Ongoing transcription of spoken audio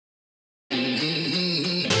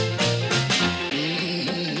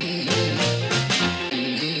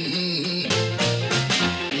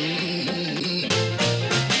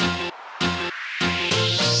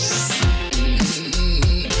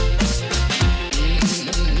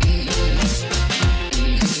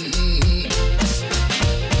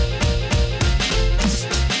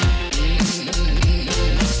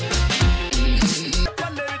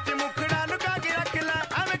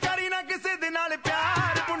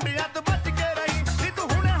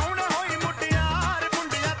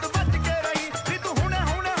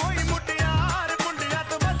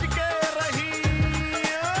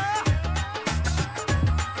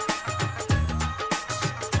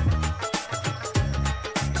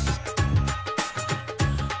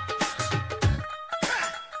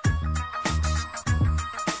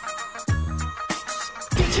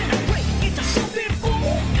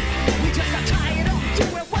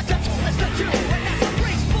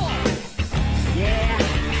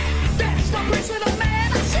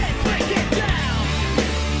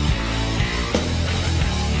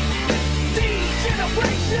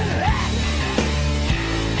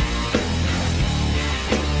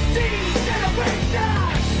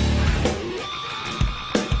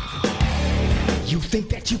think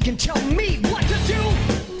that you can tell me what to do?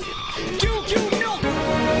 Do you know?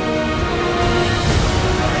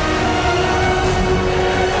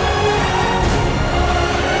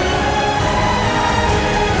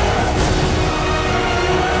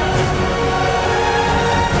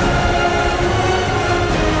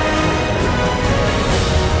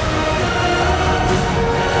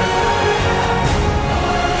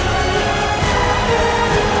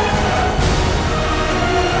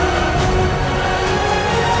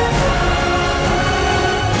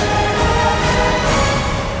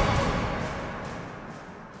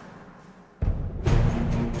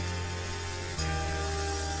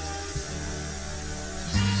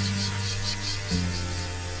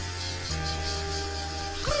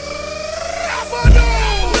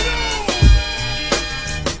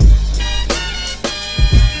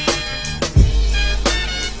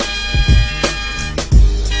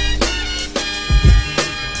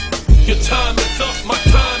 Your time is up, my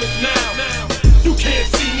time is now. You can't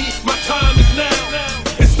see me, my time is now.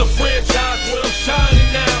 It's the franchise where I'm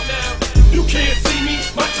shining now. You can't see me,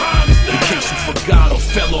 my time is now. In case you forgot or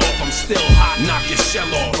fell off, I'm still hot, knock your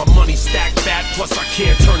shell off. My money stacked fat, plus I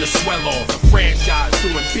can't turn the swell off. The franchise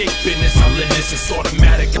doing big business, I live this, it's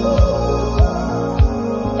automatic. To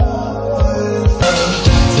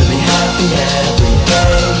be happy every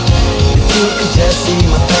day. If you could just see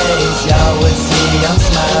my face, y'all would see I'm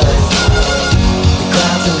smiling. The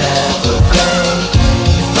clouds are never gray.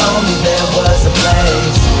 If only there was a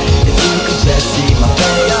place. If you could just see my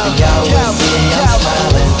face, then y'all would see I'm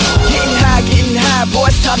smiling. Getting high, boy,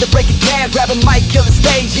 it's time to break it down. Grab a mic, kill the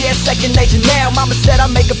stage, yeah, second nature now. Mama said I'd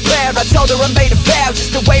make her proud, I told her I made a vow.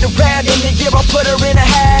 Just to wait around, in the year I'll put her in a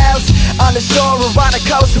house on the shore or on a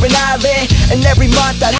coast or an island. And every month I'd